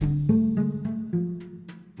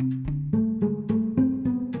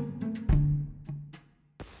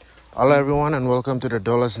Hello, everyone, and welcome to the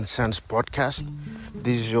Dollars and Cents podcast.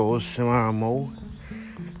 This is your host, Simara Mo.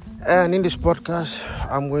 And in this podcast,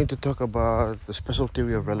 I'm going to talk about the special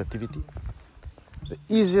theory of relativity. The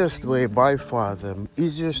easiest way, by far, the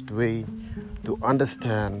easiest way to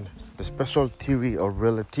understand the special theory of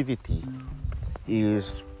relativity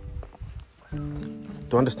is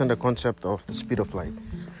to understand the concept of the speed of light.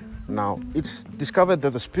 Now, it's discovered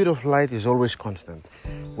that the speed of light is always constant.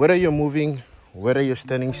 Whether you're moving, whether you're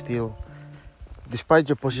standing still, despite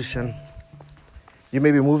your position, you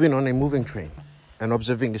may be moving on a moving train and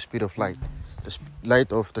observing the speed of light,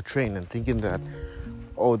 light of the train, and thinking that,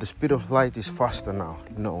 the speed of light is faster now.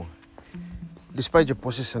 No. Despite your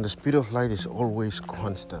position, the speed of light is always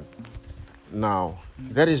constant. Now,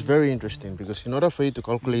 that is very interesting because in order for you to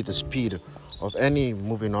calculate the speed of any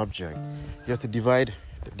moving object, you have to divide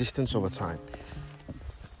the distance over time.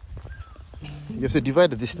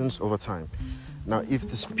 Now, if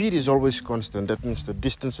the speed is always constant, that means the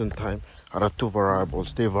distance and time are the two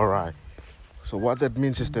variables. They vary. So what that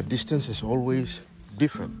means is the distance is always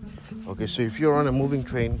different. Okay, so if you're on a moving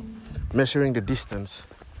train, measuring the distance,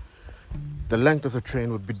 the length of the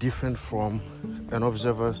train would be different from an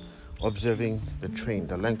observer observing the train.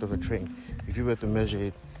 The length of the train, if you were to measure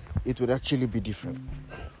it, it would actually be different.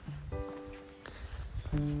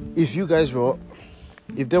 If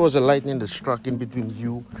there was a lightning that struck in between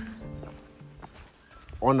you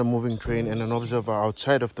on the moving train and an observer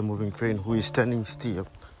outside of the moving train who is standing still,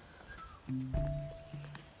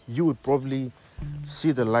 you would probably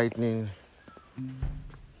see the lightning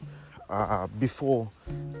before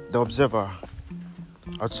the observer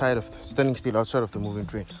standing still outside of the moving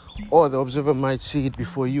train, or the observer might see it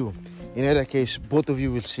before you. In either case, both of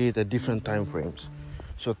you will see it at different time frames.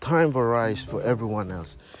 So time varies for everyone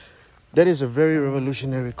else. That is a very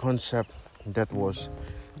revolutionary concept that was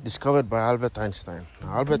discovered by Albert Einstein.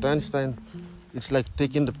 Now, Albert Einstein, it's like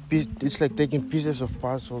taking pieces of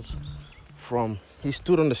puzzles from. He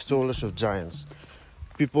stood on the shoulders of giants.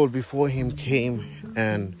 People before him came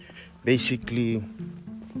and basically,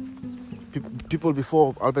 people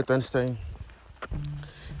before Albert Einstein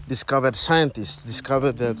scientists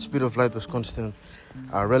discovered that the speed of light was constant,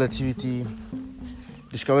 relativity,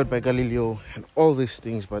 discovered by Galileo, and all these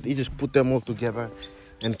things, but he just put them all together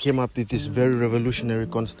and came up with this very revolutionary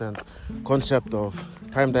concept of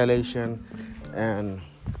time dilation and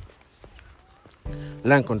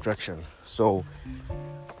length contraction. So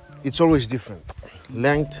it's always different.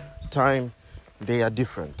 Length, time, they are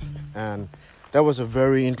different. And that was a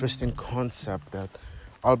very interesting concept that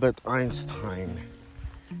Albert Einstein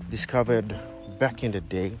discovered back in the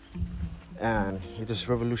day, and it has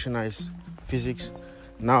revolutionized physics.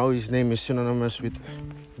 Now his name is synonymous with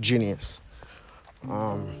genius.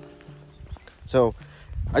 So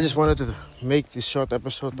I just wanted to make this short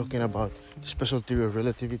episode talking about the special theory of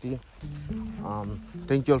relativity.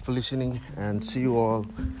 Thank you all for listening, and see you all.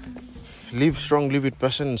 Live strong, live with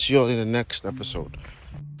passion, and see you all in the next episode.